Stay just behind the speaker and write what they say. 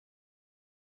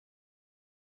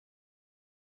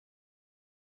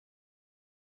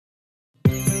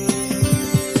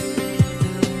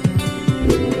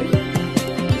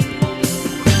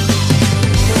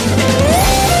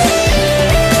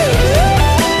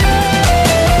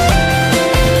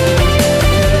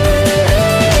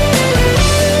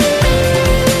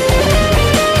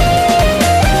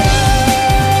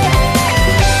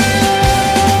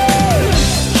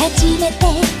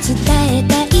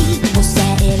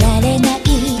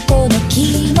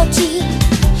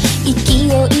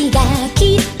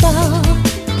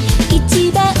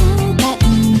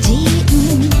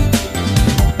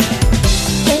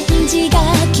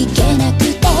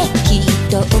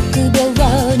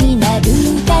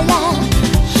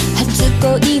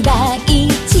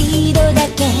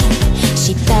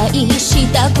いし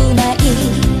たくない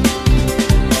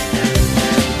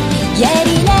や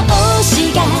り直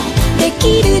しがで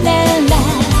きるなら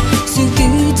すぐ伝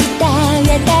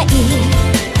えたい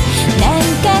何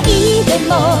回で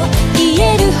も言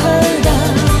えるほど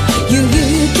勇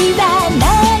気はな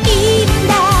いん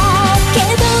だけ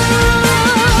ど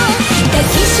抱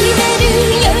きしめる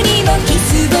よりもキス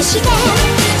をして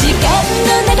時間の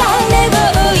流れ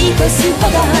を追い越すほ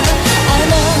ど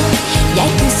約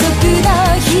束の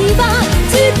日を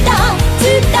ずっと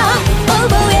覚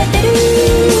えてる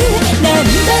何度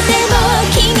でも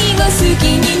君を好き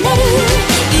になる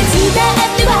いつだ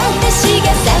って私が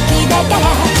先だから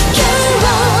今日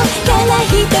から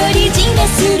独り占め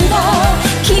するの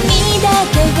君だ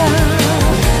けよ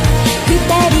二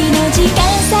人の時間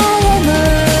さえも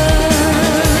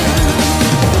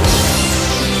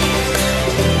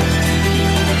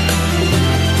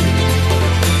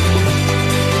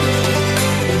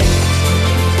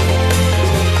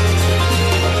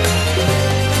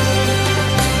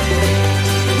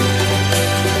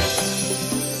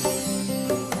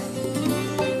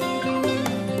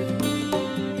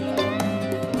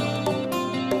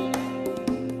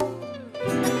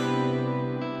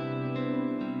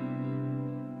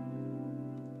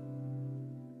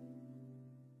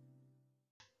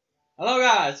Hello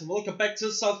guys, and welcome back to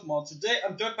Salthemor. Today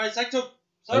I'm joined by Salth.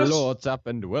 Hello, what's up,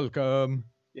 and welcome.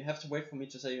 You have to wait for me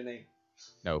to say your name.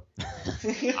 No,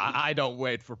 I don't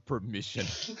wait for permission.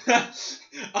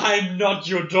 I'm not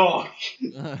your dog.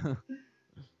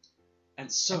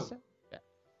 And so,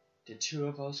 the two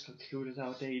of us concluded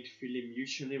our date feeling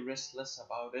mutually restless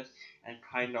about it and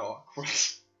kinda awkward.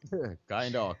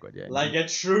 Kinda awkward, yeah. Like a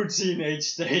true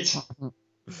teenage date.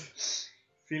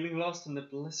 Feeling lost in the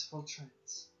blissful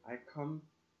trance, I accompanied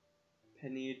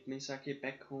Misaki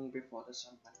back home before the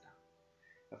sun went down.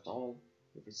 After all,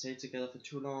 if we stayed together for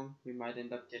too long, we might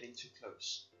end up getting too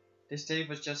close. This date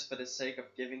was just for the sake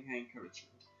of giving her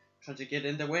encouragement. Trying to get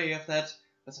in the way of that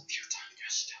was a futile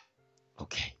gesture.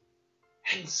 Okay.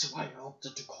 Hence why I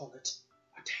opted to call it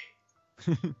a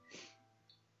day.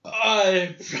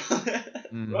 I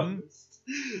promised.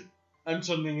 I'm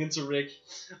turning into Rick.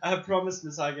 I have promised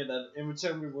Misaki that in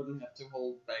return we wouldn't have to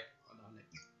hold back on our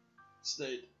next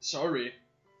date. Sorry.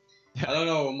 I don't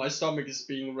know, my stomach is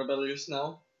being rebellious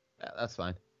now. Yeah, that's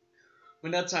fine.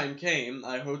 When that time came,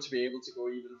 I hope to be able to go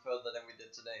even further than we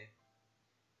did today.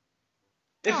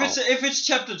 If it's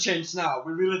chapter change now,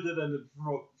 we really did end it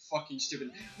fucking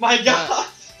stupid. My god!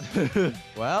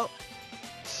 Well,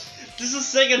 this is the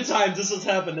second time this has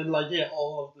happened in like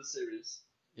all of the series.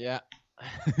 Yeah.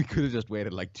 We could have just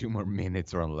waited like 2 more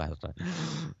minutes around last time.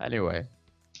 Anyway.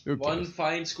 One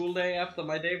fine school day after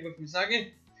my date with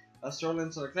Misaki, I strolled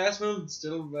into the classroom,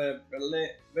 still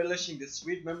relishing the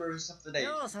sweet memories of the day.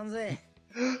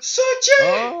 Sochi!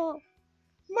 Oh,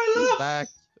 my love! back.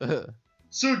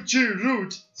 Sochi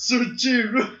root!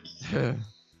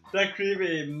 That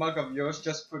creepy mug of yours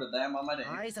just put a damn on my day.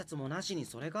 挨拶もなしに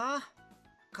それか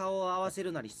顔を合わせ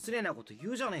るなり失礼なこと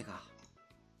言うじゃねえか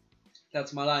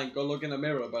That's my line. Go look in the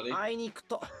mirror, buddy. 会いに行く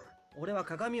と俺は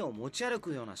鏡を持ち歩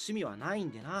くような趣味はない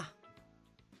んでな。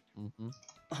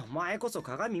お前こそ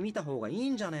鏡見た方がいい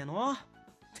んじゃねえのっ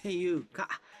ていうか、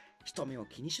人目を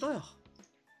気にしろよ。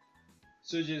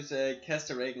Suji's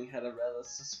castrating had a rather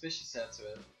suspicious side to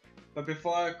it. But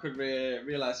before I could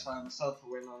realize for myself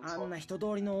who went on top. あんな人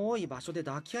通りの多い場所で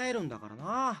抱き合えるんだから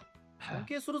な。尊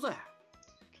敬するぜ。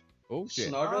Okay.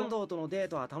 安藤とのデー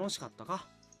トは楽しかったか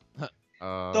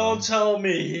Don't tell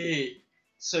me!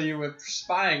 So you were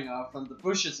spying out from the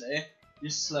bushes, eh? You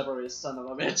slippery son of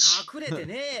a bitch. 隠れて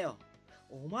ねえよ。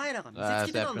お前らが見せ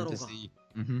つけてたんだろうか。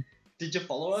Did you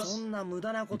follow us? そんな無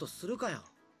駄なことするかよ。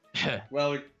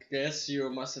Well, guess you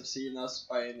must have seen us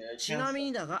by any chance. ちなみ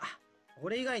にだが、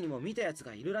俺以外にも見たやつ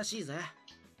がいるらしいぜ。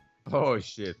Oh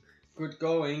shit. Good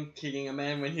going, kicking a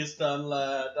man when he's down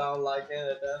like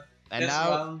that. And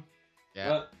now,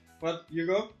 yeah. What? You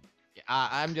go?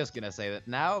 I'm just gonna say that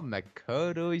now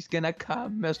Makoto is gonna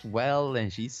come as well,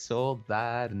 and she saw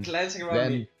that, and glancing around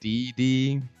then me.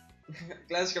 Didi.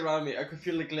 Glancing around me, I could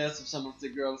feel the glance of some of the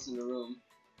girls in the room.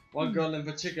 One girl in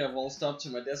particular waltzed up to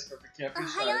my desk with a carefree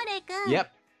stride. Yep.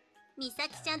 美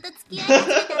咲ちゃんと付き合い始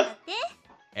めたんだって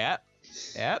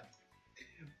Yep.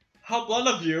 How blunt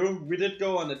of you! We did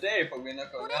go on a date, but we're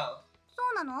not going out. そ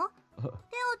うなの手を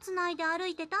つないで歩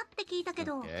いてたって聞いたけ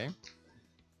ど Okay.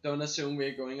 Don't assume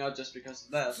we're going out just because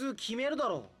of that. 普通決めるだ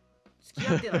ろう。付き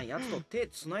合ってないやつと手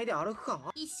つないで歩く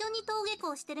か一緒に登下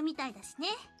校してるみたいだしね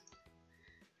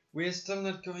We're still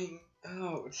not going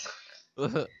out.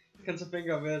 Come to think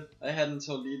of it, I hadn't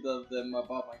told either of them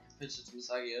about my confession to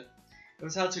Misaki yet. It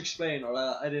was hard to explain, or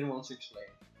I didn't want to explain.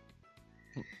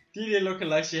 Didi looking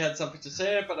like she had something to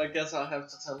say, but I guess I'll have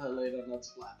to tell her later not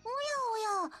to blab. お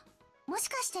や、もし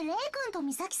かしてレイ君と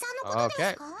美咲さんのこと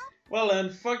ですか？ Well then,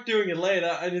 fuck doing it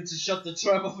later. I need to shut the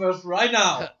trap of earth right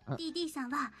now. DD さん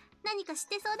は何か知っ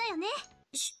てそうだよね。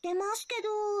知ってますけど、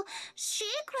シー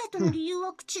クレットの理由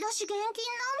は口出し厳禁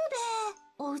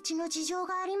なので、お家の事情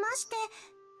がありまして、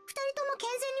二人とも健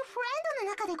全にフレンド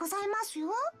の中でございます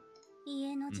よ。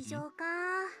家の事情か。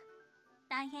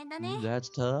大変だね。That's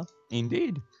tough.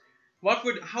 Indeed.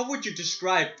 How would you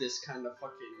describe this kind of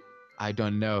fucking... I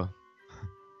don't know.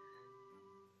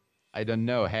 I don't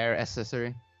know. Hair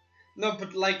accessory? No,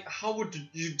 but like, how would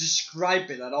you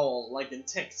describe it at all? Like in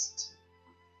text?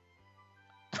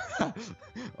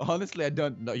 Honestly, I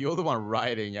don't know. You're the one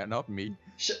writing, yeah, not me.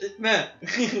 Man.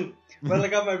 Well, I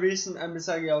got my reason, and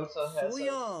Misaki also has. そうい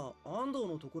や、安藤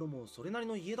のところもそれなり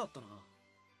の家だったな。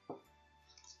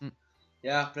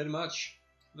Yeah, pretty much.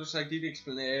 Looks like Didi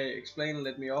explain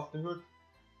let me off the hook.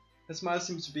 Her smile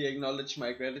seems to be acknowledging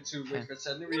my gratitude with her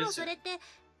sudden でも reason. それって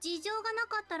事情がな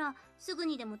かったらすぐ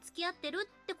にでも付き合ってる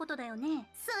ってことだよね。それはも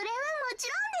ち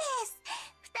ろんです。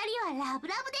二人はラブ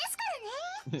ラブですから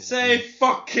ね。Say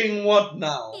fucking what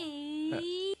now?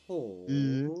 ほう。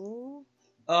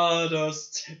Oh,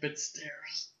 those tepid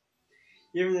stares.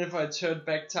 Even if I turned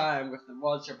back time with the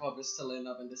vulture puppet still end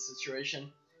up in this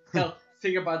situation. Hell,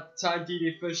 think about the time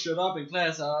Didi first showed up in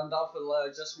class and that will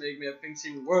just make me things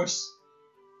even worse.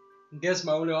 I guess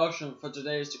my only option for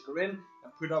today is to go in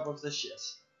and put up with the shit.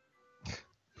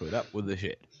 Put up with the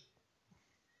shit.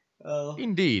 Well,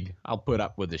 Indeed, I'll put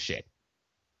up with the shit.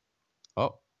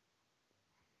 Oh.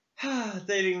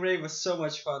 dating Ray was so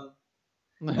much fun.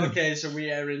 Okay, so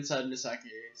we are inside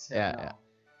Misaki's head now.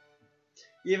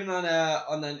 Even on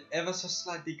an ever so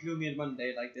slightly gloomy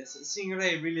Monday like this, seeing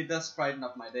Ray really does brighten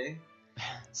up my day.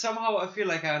 Somehow I feel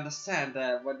like I understand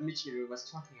what Michiru was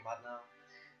talking about now.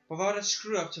 But without a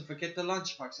screw up to forget the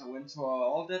lunchbox I went to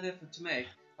all that effort to make,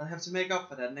 I'll have to make up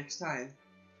for that next time.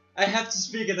 I have to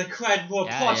speak in a quite more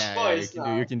posh voice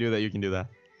now. You can do that.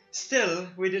 Still,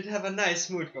 we did have a nice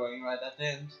mood going right at the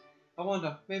end. I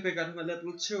wonder, maybe I got him a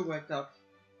little too worked up.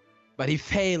 But he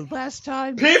failed last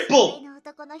time. People!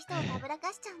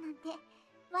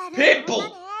 People!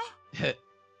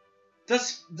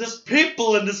 There's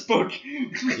people in this book!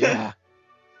 Yeah.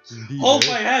 Hold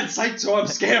my hand, Saito, I'm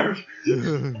scared!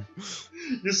 You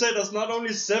said there's not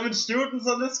only 7 students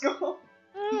on this school?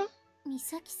 美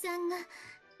咲さんが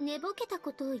寝ぼけた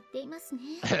ことを言っていますね。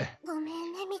ごめ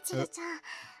んね、みちるちゃん。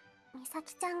美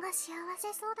咲ちゃんが幸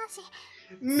せそうだし。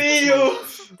Me you!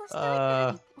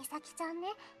 美咲ちゃんね、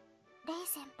レイ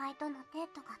先輩とのデー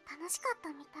トが楽しかった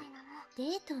みたいなの。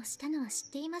デートをしたのは知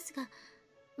っていますが、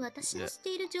私の知っ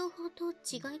ている情報と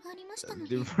違いがありましたの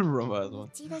で。み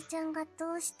ちるちゃんが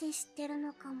どうして知ってる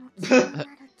のかも気になる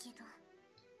けど。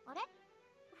あれ？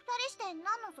二人して何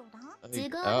の相談？都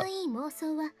合のいい妄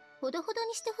想はほどほど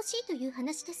にしてほしいという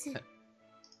話です。デー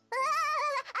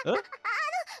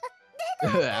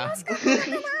トが楽しかったのか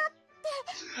なって。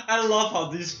I love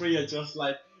how these three are just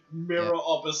like mirror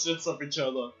opposites of each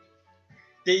other.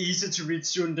 The easy to read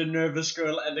student, the nervous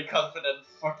girl, and the confident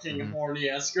fucking horny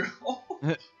ass girl. デ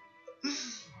ート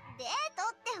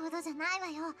ってほどじゃないわ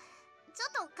よ。ちょ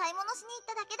っと買い物しに行っ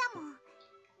ただけだもん。ま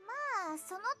あ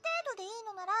その程度でいい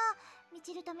のなら、み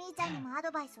ちるとみーちゃんにもア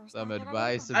ドバイスをしてあげられるかも。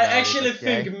I actually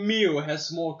think Miu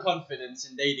has more confidence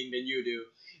in dating than you do.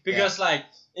 Because like,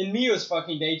 in Miu's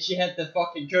fucking date, she had the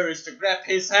fucking courage to grab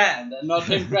his hand and not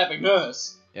him grabbing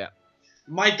hers. Yeah.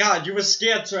 My god, you were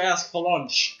scared to ask for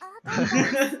lunch. 頼んで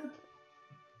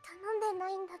な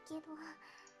いんだけど。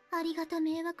ありがた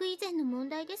迷惑以前の問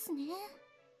題ですね。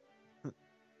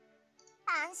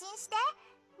安心して、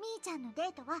みーちゃんのデ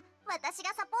ートは私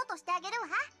がサポートしてあげるわ。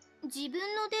自分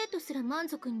のデートすら満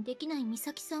足にできない美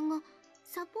咲さんが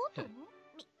サポート？み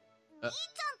ーちゃん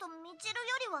とみちるよ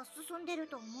りは進んでる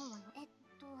と思うわよ。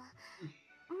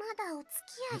まだお付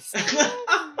き合いしてるん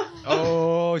だよね。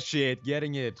Oh shit,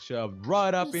 getting it shoved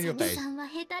right up in your face. 美咲さんは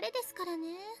ヘタレですから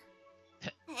ね。ヘ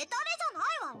タレじゃ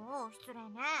ないわよ、失礼ね。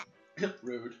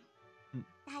Rude.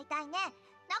 大体ね、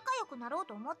仲良くなろう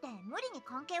と思って無理に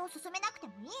関係を進めなくて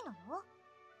もいいのよ。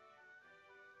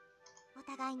お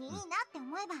互いにいいなって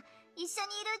思えば、一緒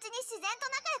にいるうちに自然と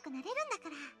仲良くなれるんだか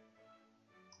ら。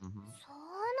そう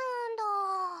なん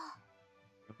だ。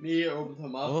Me opened her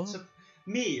mouth.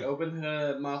 Me opened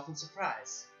her mouth in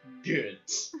surprise. Good.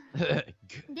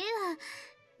 では、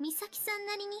美咲さん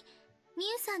なりにみ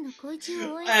ゆさんの恋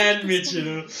中を応援 And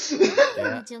Michiru.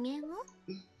 助言を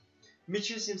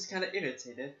Michiru seems kind of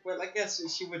irritated. Well, I guess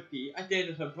she would be. I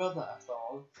dated her brother after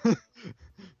all.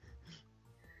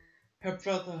 Her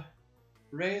brother.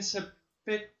 Ray is her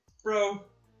big bro.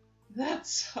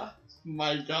 That's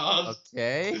my god.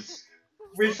 Okay.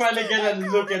 We finally get a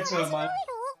look into her mind.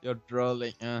 You're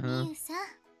trolling. み Uh-huh. ゆさん、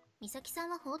美咲さん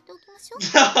は放っておきましょう。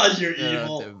 You Yeah,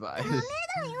 evil. device. こんな美咲ち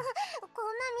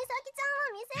ゃんは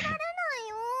見せられな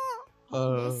い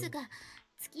よ。ですが、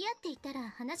付き合っていたら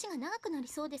話が長くなり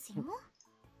そうですよ。ほら、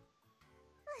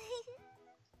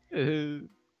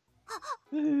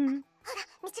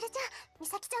みちるちゃん、美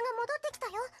咲ちゃんが戻ってきた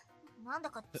よ。なんだ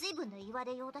か随分な言わ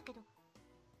れようだけど。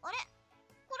あれ、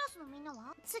クラスのみんな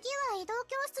は？次は移動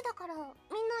教室だからみんな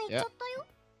行っちゃったよ。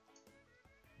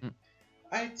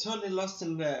I totally lost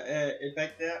in it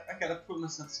back there. I gotta pull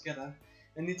myself together.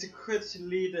 I need to quit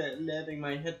letting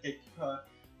my head get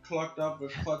clogged up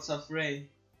with thoughts of rain.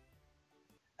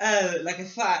 Oh, like a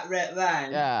fat red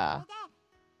line. Yeah.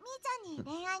 みーちゃんに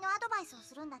恋愛のアドバイスを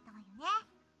するんだったわよね。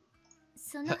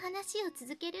その話を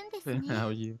続けるんですね。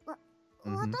 How you? 私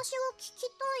は聞き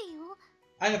たいよ。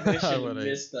 I have actually What I-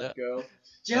 missed that yeah. girl.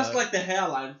 She has like the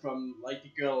hairline from like the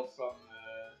girl from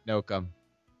No come.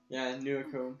 yeah,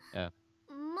 Nuko.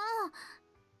 まあ、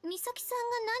美咲さん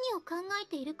が何を考え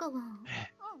ているかは。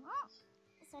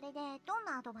それでどん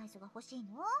なアドバイスが欲しい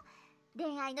の？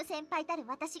恋愛の先輩たる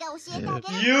私が教えてあげ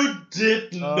る。 You did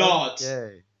not.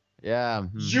 Okay. Yeah.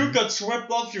 You got swept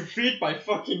off your feet by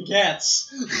fucking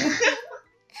cats.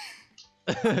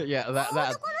 Yeah, that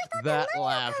laugh.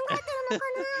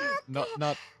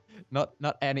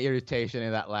 Not any irritation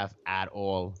in that laugh at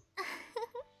all.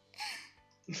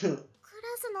 クラ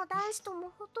スの男子とも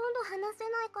ほとんど話せ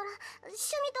ないから趣味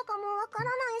とかもわから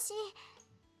ないし。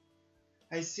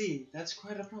 I see. That's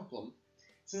quite a problem.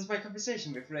 Since my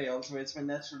conversation with Ray alternates me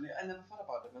naturally, I never thought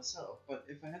about it myself. But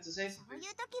if I had to say そう something, い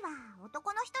う時は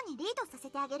男の人にリードさせ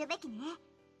てあげるべきね。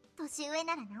年上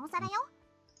ならなおさらよ。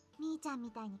みーちゃん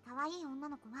みたいに可愛い女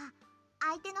の子は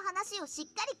相手の話をしっ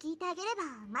かり聞いてあげれば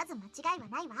まず間違いは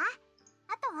ないわ。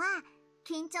あとは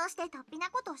緊張して突飛な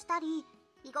ことをしたり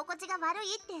居心地が悪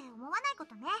いって思わないこ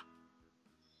とね。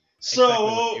 so Exactly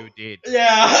what you did.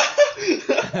 yeah.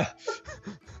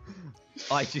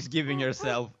 Like she's giving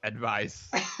herself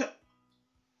advice.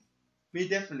 Me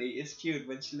definitely is cute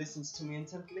when she listens to me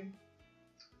intently.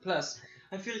 Plus,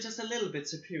 I feel just a little bit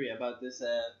superior about this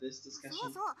this そう discussion. そ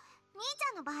う、みーち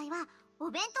ゃんの場合はお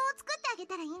弁当を作ってあげ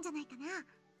たらいいんじゃないかな。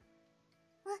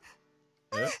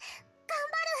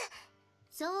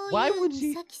そう Why いう would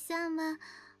美 she- 咲さんは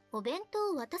お弁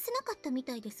当を渡せなかったみ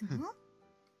たいですが。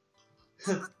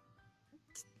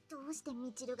どうして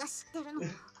みちるが知ってるの？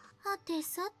はて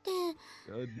さて、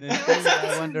 Goodness,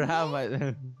 I wonder how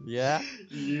much. Yeah.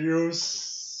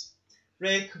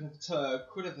 Ray could have told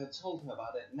her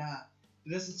about it. Nah,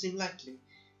 it doesn't seem likely.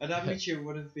 I doubt Michiru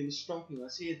would have been stalking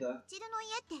us either. みちるの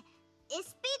家って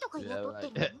SP とか雇っ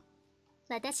てるの？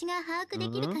私が把握で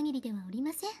きる限りではおり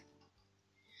ません。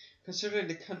Considering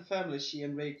the kind of family she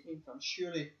and Ray came from,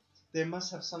 surely they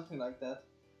must have something like that.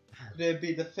 Could it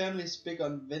be the family's big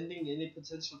on vending any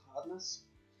potential partners?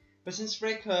 But since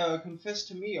Ray confessed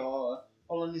to me all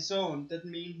on his own, that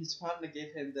mean his parents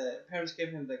gave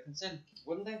him the consent,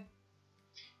 wouldn't they?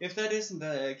 If that isn't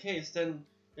the case, then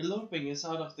eloping is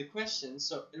out of the question,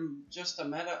 so it's just a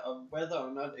matter of whether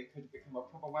or not it could become a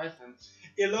proper wife. And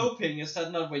eloping, is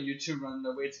that not when you two run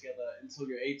away together until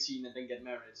you're 18 and then get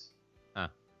married?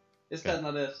 Is Okay. that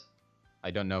not it? I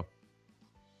don't know.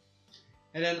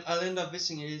 And then I'll end up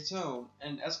visiting his home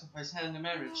and asking for his hand in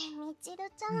marriage. みちる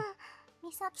ちゃん、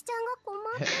みさきちゃんが困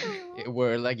ってるよ。ね It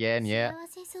whirled again, yeah. 幸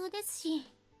せそうですし、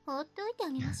放っておいてあ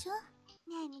げましょう。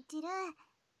えみちる、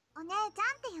お姉ちゃんっ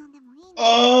て呼んでもいいの？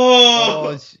 Oh!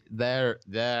 Oh, there.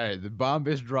 The bomb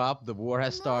is dropped. The war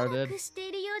has マ started. ークして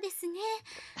いるようですね。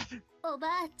おば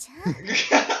あちゃん。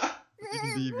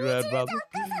 The grandmother. 傘がミシ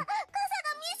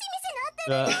ミシ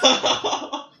なってる。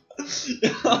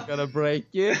 Gonna break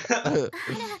it. あら、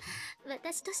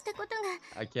私としたこと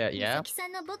が I can't. 美 Yeah. 咲さ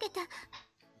んのボケた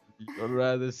You'd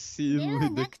rather see Yeah,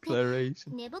 with like the-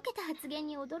 declaration. 寝ぼけた発言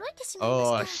に驚いてしまい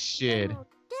Oh ました。で shit. もデ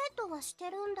ートはして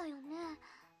るんだよね。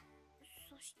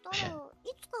そしたらいつ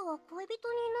かは恋人に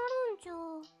なるんじゃ。まだ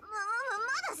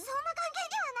そんな関係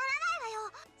にはならないわよ。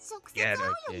直接 Yeah, 会うよ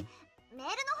okay. りメールの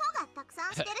方がたくさ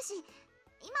んしてるし、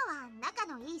今は仲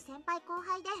のいい先輩後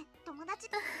輩で友達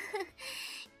と。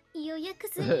予約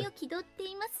済みを気取って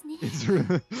いますね。 It's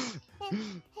rude.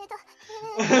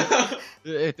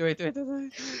 Wait.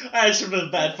 I should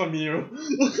feel bad from you.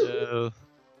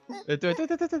 Wait.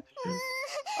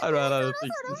 I ran out of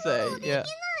things to say. Yeah.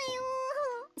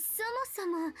 そもそ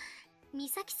も、美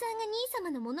咲さんが兄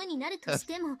様のものになるとし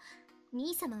ても、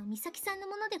兄様は美咲さんの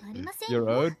ものではありません Your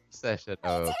よ。 own session. Okay. すごいこ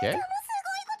と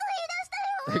言い出し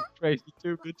たよ。 Crazy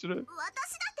too, bitch. 私だってまだ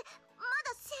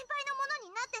先輩のもの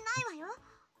になってないわよ。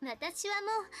私はも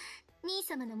う兄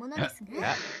様のものですが。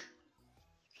Yeah.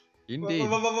 Indeed.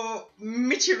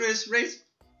 Michiru is Rei's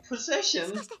も possession.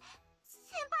 しかして先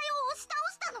輩を押し倒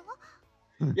した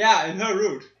の？ Yeah, in her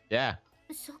route. Yeah.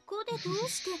 そこでどう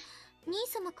して兄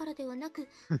様からではなく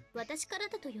私から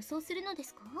だと予想するので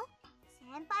すか？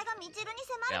先輩がミチルに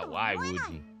迫ると Yeah, は why 思え would な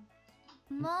いよ。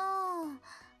 you? まあ、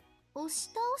押し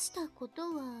倒したこと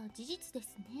は事実で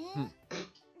すね。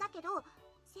だけど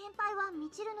先輩はミ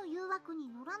チルの誘惑に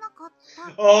乗らなかっ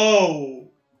た。 Oh!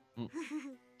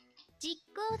 実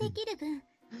行できる分、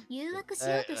誘惑し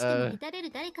ようとしても乱れる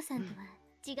誰かさんとは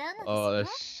違うの Oh で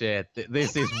すよ。 shit.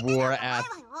 This is war at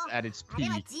its あれ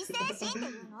は peak. 自制心ってい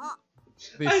うの。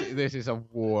 This is a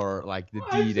war like the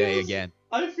D-Day again.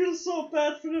 I feel so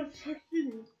bad for the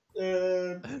fucking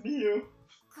Mio.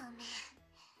 ごめん。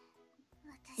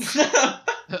私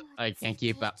I can't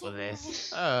keep up with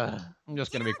this. I'm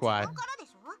just gonna be 自 quiet. 分からで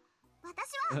しょ？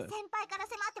私は先輩から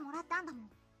迫ってもらったんだもん。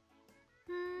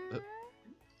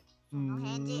その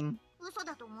返事、嘘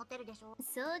だと思ってるでしょ？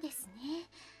そうですね。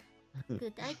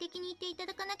具体的に言っていた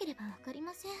だかなければわかり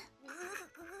ません。具体的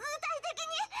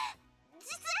に実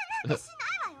演なんてし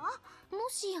ないわよ。も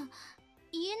しや、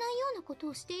言えないようなこと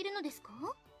をしているのですか？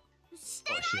し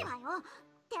てないわよ。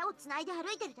手をつないで歩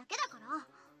いてるだけだから。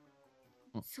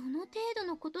その程度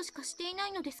のことしかしていな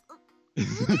いのですか？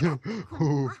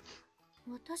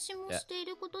私もしてい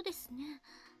ることですね。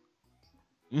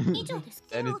以上です。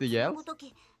 Anything 手 else? をつなぐとき、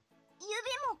指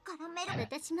も絡める。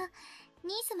私も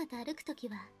兄様と歩くとき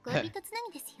は恋人つな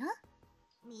ぎですよ。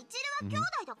ミチルは兄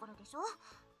弟だからでしょ？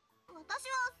私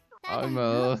はただ I'm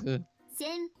の a...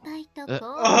 先輩と後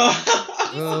Oh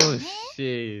輩。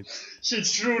 shit. She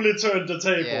truly turned the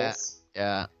Yeah. tables.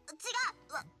 Yeah. 違う。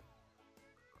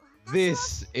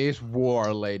This is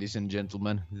war, ladies and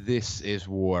gentlemen. This is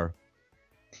war.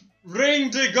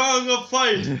 Ring the gong of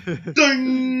fight!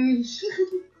 Ding!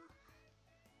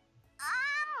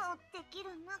 もうできる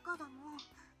中だもん。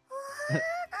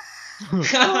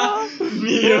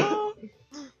 Mio!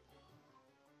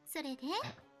 それで And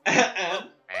そん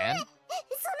なに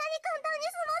簡単に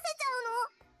済ませちゃ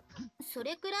うの？そ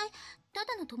れくらいた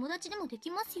だの友達でもでき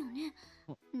ますよね。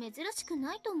珍しく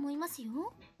ないと思います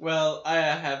よ。 Well, I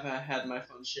have had my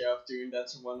fun share of doing that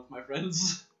to one of my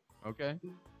friends. okay.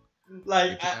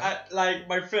 Like, like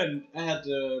my friend, I had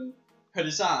hurt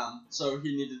his arm, so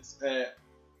he needed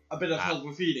a bit of help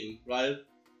with feeding, right?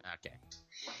 Okay.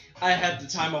 I had the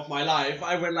time of my life.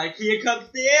 I went like, here comes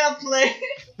the airplane!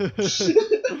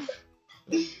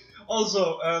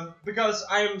 Also, because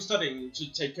I am studying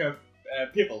to take care of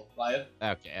people, right?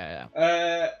 Okay, yeah.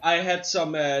 I had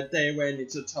some day where I need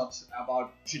to talk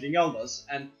about treating elders,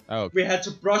 and Okay. we had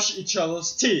to brush each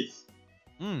other's teeth.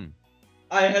 Mm.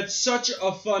 I had such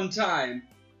a fun time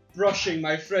brushing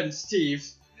my friend's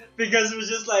teeth because it was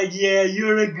just like, yeah,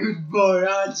 you're a good boy,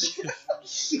 aren't you?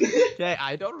 Okay,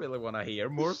 I don't really want to hear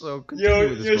more, so continue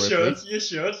with you the story, please. should, you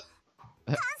should.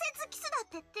 関節キスだっ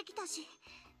てできたし。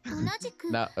同じ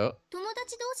く No, oh, 友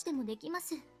達同士でもできま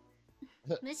す。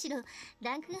むしろ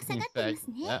ランクが下 in がっていま fact, す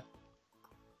ね。 yeah.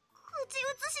 口移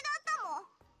しだったもん。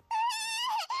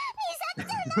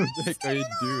 What are you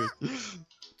doing?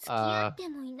 付き合って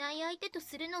もいない相手と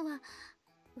するのは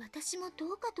私も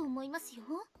どうかと思いますよ。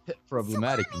 Problematic. 認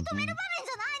める場面じ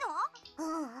ゃない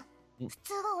の？うん。普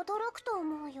通は驚くと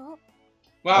思うよ。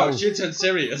 Wow, Oh. she turned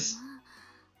serious.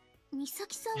 美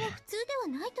咲さんは普通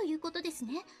ではないということです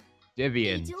ね。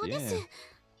 Deviant, 異常です。 yeah.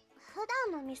 普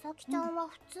段の美咲ちゃんは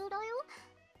普通だよ。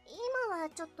今は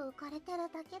ちょっと浮かれてる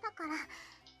だけだから。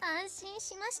安心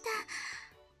しました。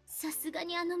さすが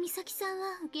にあの美咲さん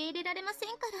は受け入れられません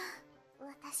から。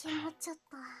私もちょっ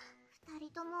と。二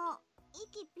人とも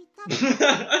息ぴったり。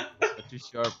 Too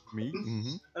sharp for me.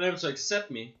 Mm-hmm. And able to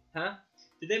accept me, huh?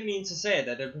 Did they mean to say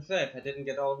that they'd prefer if I didn't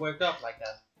get all worked up like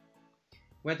that?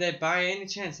 Would they by any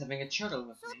chance having a chuckle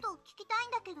with ちょっ me? と聞きたい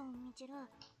んだけど、みちる。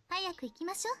早く行き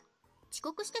ましょう。遅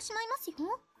刻してしまいますよ。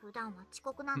普段は遅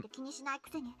刻なんて気にしないく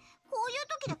せに、こういう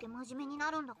時だけ真面目に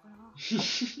なるんだから。い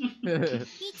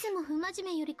つも不真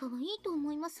面目よりかはいいと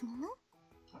思いますわ。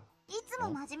いつ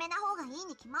も真面目な方がいい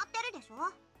に決まってるでし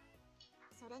ょ。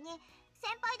それに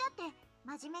先輩だって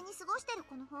真面目に過ごしてる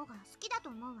子の方が好きだと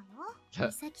思うわよ。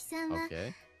美咲さんは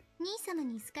Okay. 兄様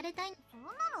に好かれたい。そんな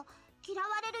の嫌わ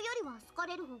れるよりは好か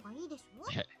れる方がいいでしょ。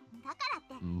だからっ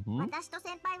て、 Mm-hmm. 私と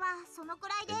先輩はそのく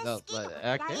らいで No, 好きとか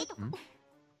okay. 嫌いとか。 Mm.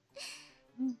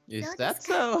 うん Is そうで that す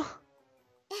か。 so? よか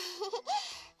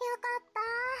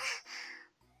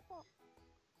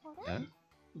った。あれ？ Huh?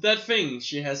 That thing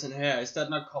she has in hair, is that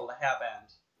not called a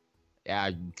hairband? Yeah,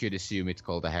 I could assume it's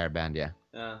called a hairband, yeah.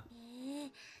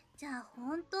 じゃあ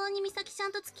本当に美咲ちゃ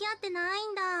んと付き合ってない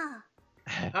んだ。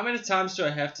How many times do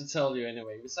I have to tell you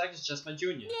anyway? Misaki's just my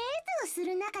junior. す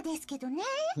る中ですけどね。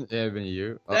 Even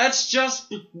you. Oh. That's just.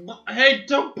 Hey,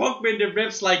 don't poke me in the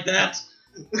ribs like that.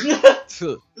 は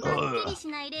っきりし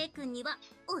ないレイ君には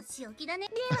お仕置きだね。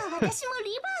では私も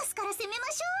リバースから攻めま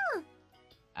しょう。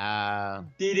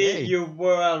Didi, hey. you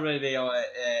were already in on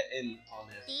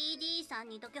it. DD さん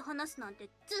にだけ話すなんて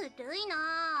ずるい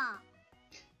な。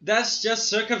 That's just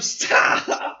circumstance.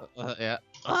 Yeah.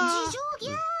 事情ギャ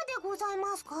ーでござい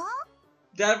ますか？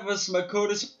 That was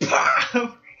Makoto's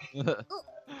palm.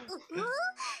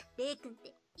 レイ君っ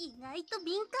て意外と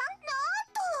敏感なん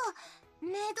と。メ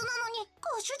イドなのに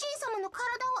ご主人様の体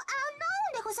を洗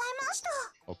うんでございました。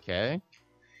 Okay.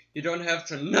 You don't have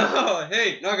to. No,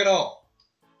 hey, knock it off.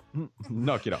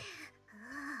 Knock it off.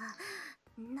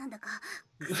 なんだか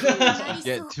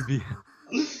Get to be.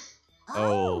 新しいプレイ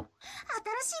Oh.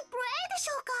 でし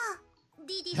ょうか。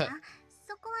ディディさん、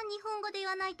そこは日本語で言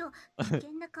わないと危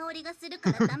険な香りがする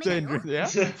からダメだよ。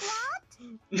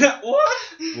 Yeah. What?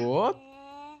 What?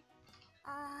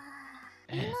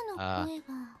 今の声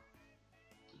は。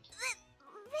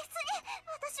別に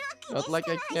私は気に Not like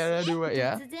I care anyway.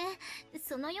 Yeah. 突然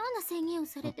そのような宣言を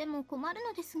されても困る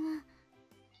のですが。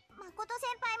誠先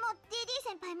輩も DD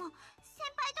先輩も先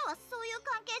輩とはそういう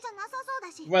関係じゃなさそう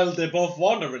だし。 Well, they both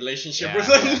want a relationship Yeah, with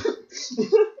him.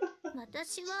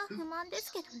 私は不満で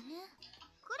すけどね。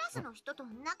クラスの人と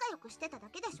仲良くしてただ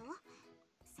けでしょ。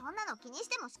そんなの気にし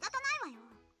ても仕方ないわよ。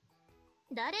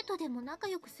誰とでも仲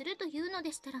良くするというの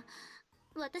でしたら、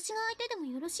私が相手でも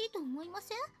よろしいと思いま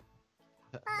せん？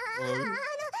美咲さ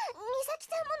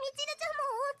んもみちるちゃんも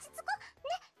落ち着こ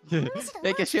うね。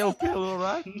 Take a chill pill,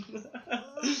 alright?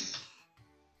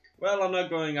 Well, I'm not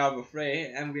going out with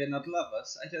Ray, and we are not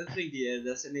lovers. I don't think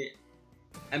there's any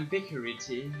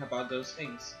ambiguity about those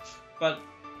things. But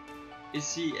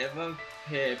is he ever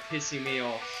pissing me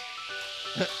off?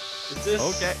 Is this?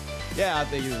 Okay. Yeah, I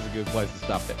think this is a good place to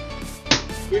stop it.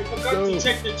 We forgot to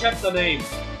check the chapter name.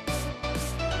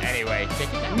 Anyway,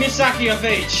 check it out. Misaki of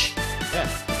Age. Yeah,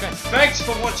 okay. Thanks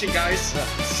for watching, guys.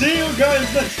 See you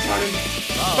guys next time.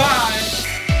 Bye.